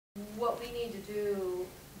what we need to do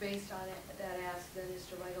based on that ask then is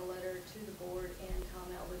to write a letter to the board and Tom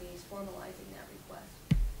Albanese formalizing that request.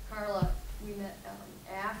 Carla, we met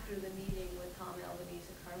after the meeting with Tom Albanese,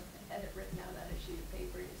 and Carla had it written out on a sheet of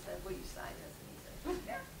paper. He said, "Will you sign this?" And he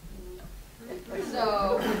said, "Yeah." No.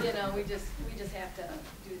 So you know, we just have to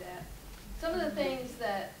do that. Some of the things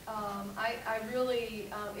that I really,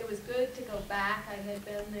 it was good to go back. I had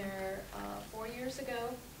been there 4 years ago,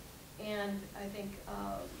 and I think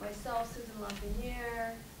myself, Susan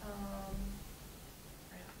Lafreniere,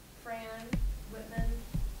 Fran Whitman,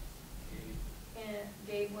 and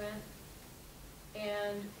Gabe went,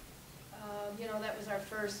 and you know, that was our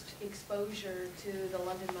first exposure to the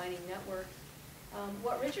London Mining Network.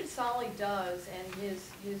 What Richard Solly does and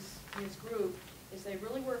his group is they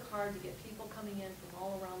really work hard to get people coming in from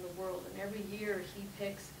all around the world, and every year he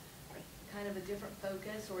picks kind of a different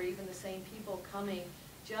focus, or even the same people coming,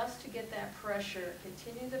 just to get that pressure,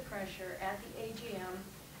 continue the pressure at the AGM.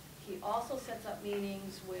 He also sets up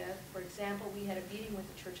meetings with, for example, we had a meeting with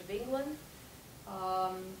the Church of England,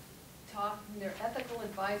 talking their ethical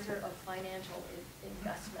advisor of financial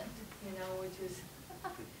investment, you know, which is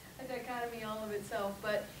a dichotomy all of itself.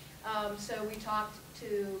 But so we talked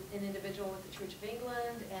to an individual with the Church of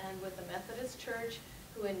England and with the Methodist Church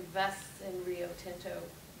who invests in Rio Tinto,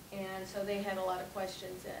 and so they had a lot of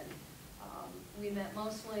questions, and we met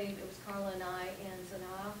mostly, it was Carla and I and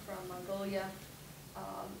Zana from Mongolia.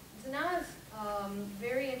 Zana's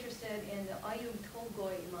very interested in the Ayub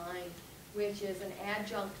Tolgoi mine, which is an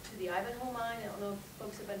adjunct to the Ivanhoe mine. I don't know if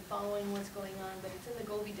folks have been following what's going on, but it's in the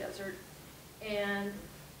Gobi Desert. And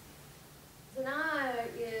Zana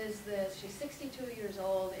is this, she's 62 years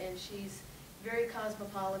old, and she's very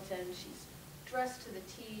cosmopolitan. She's dressed to the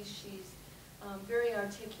T, she's very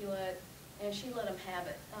articulate, and she let him have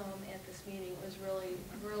it at this meeting. It was really,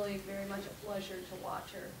 really very much a pleasure to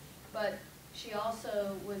watch her. But she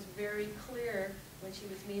also was very clear when she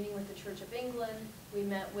was meeting with the Church of England. We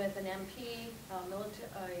met with an MP, a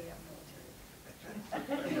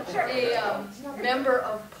member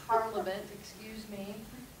of Parliament, excuse me.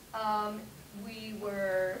 We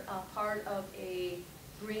were part of a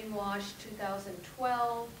Greenwash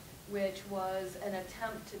 2012, which was an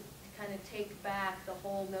attempt to kind of take back the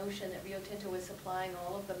whole notion that Rio Tinto was supplying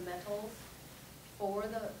all of the metals for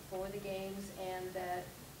the games, and that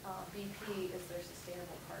BP is their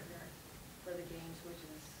sustainable partner for the games, which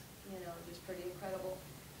is, you know, just pretty incredible.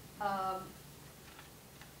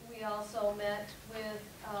 We also met with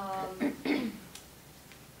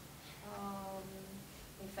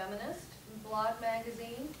a feminist blog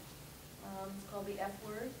magazine. It's called The F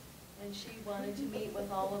Word, and she wanted to meet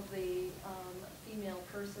with all of the female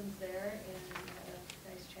persons there and had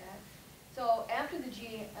a nice chat. So after the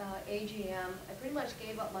AGM, I pretty much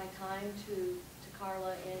gave up my time to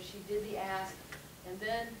Carla, and she did the ask, and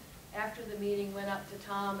then after the meeting went up to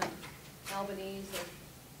Tom and Albanese and,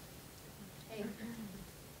 hey,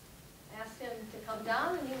 asked him to come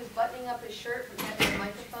down, and he was buttoning up his shirt from having the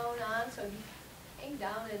microphone on, so he came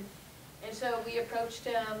down, and so we approached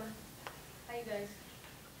him. Hi, you guys.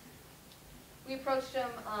 We approached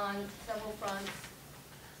him on several fronts.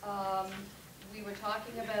 We were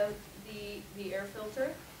talking about the air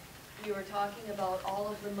filter. We were talking about all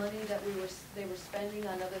of the money that they were spending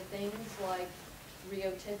on other things like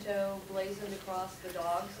Rio Tinto blazoned across the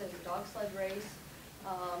dogs and the dog sled race,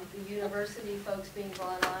 the university folks being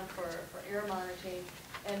brought on for air monitoring,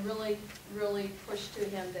 and really, really pushed to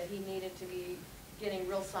him that he needed to be getting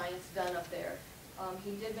real science done up there.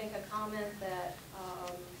 He did make a comment that,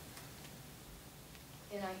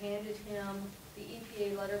 and I handed him the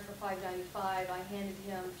EPA letter for 595. I handed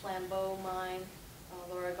him Flambeau Mine,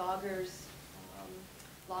 Laura Gauger's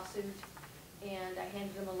lawsuit, and I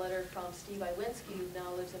handed him a letter from Steve Iwinski, who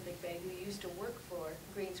now lives in Big Bay, who used to work for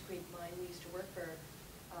Greens Creek Mine, who used to work for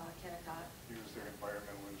Kennecott. He was their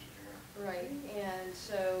environmental engineer. Right, and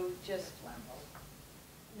so just,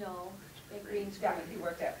 no, at Greens Creek. Yeah, he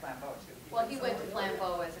worked at Flambeau too. Well, he went to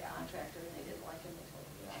Flambeau as a contractor, and they didn't like him, they told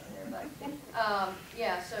him to get out of there. But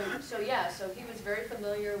yeah, so he was very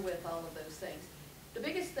familiar with all of those things. The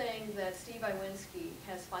biggest thing that Steve Iwinski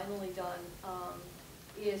has finally done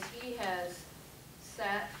is he has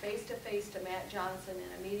sat face-to-face to Matt Johnson in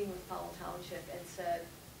a meeting with Powell Township and said,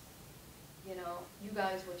 you know, you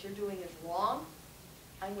guys, what you're doing is wrong.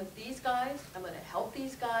 I'm with these guys. I'm going to help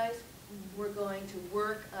these guys. We're going to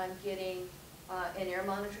work on getting an air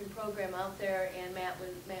monitoring program out there, and Matt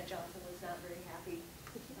Johnson was not very happy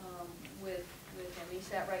with him. He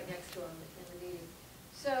sat right next to him in the meeting.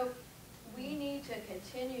 So we need to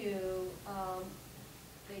continue,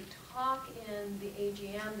 they talk in the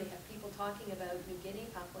AGM, they have people talking about New Guinea,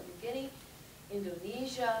 Papua New Guinea.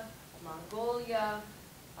 Russia, Mongolia,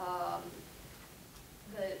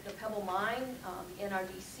 the Pebble Mine, the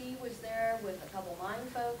NRDC was there with the Pebble Mine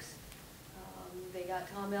folks. They got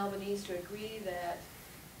Tom Albanese to agree that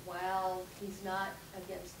while he's not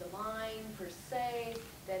against the mine per se,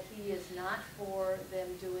 that he is not for them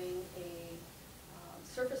doing a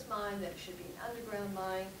surface mine, that it should be an underground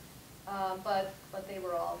mine, but they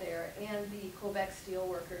were all there. And the Quebec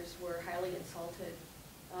steelworkers were highly insulted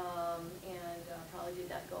and probably did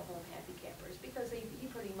not go home happy campers because he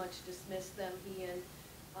pretty much dismissed them. He and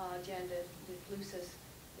Jan de Flusas,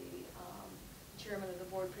 the chairman of the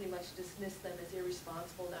board, pretty much dismissed them as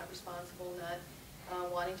irresponsible, not responsible, not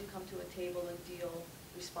wanting to come to a table and deal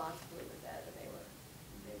responsibly with that, and they were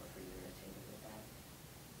pretty irritated with that.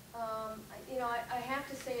 I have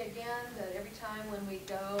to say again that every time when we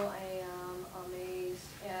go, I am amazed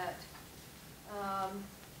at, I'm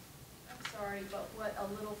sorry, but what a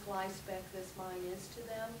little fly speck this mine is to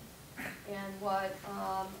them, and what,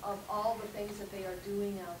 of all the things that they are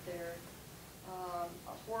doing out there,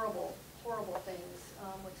 horrible things,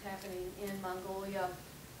 what's happening in Mongolia.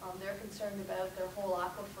 They're concerned about their whole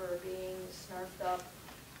aquifer being snarfed up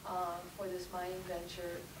for this mining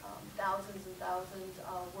venture. Thousands and thousands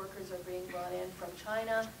of workers are being brought in from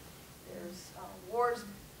China. There's wars,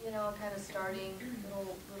 kind of starting,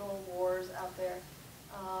 little wars out there.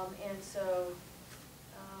 And so,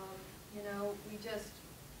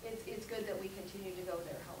 it's good that we continue to go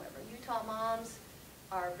there, however. Utah moms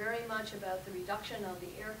are very much about the reduction of the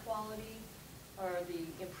air quality, or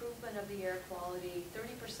the improvement of the air quality.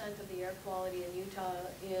 30% of the air quality in Utah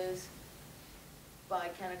is by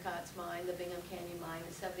Kennecott's mine, the Bingham Canyon mine,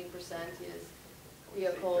 and 70% is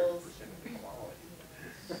vehicles. 30% quality.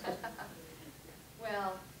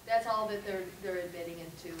 Well, that's all that they're admitting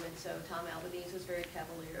into, and so Tom Albanese was very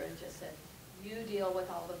cavalier and just said, you deal with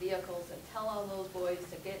all the vehicles and tell all those boys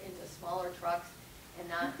to get into smaller trucks and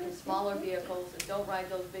not in smaller vehicles, and don't ride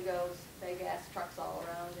those big ass trucks all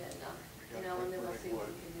around, and and then we'll see what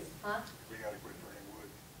we can do. Huh? We gotta quit burning wood.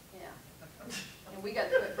 Yeah. And we got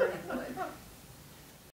to quit burning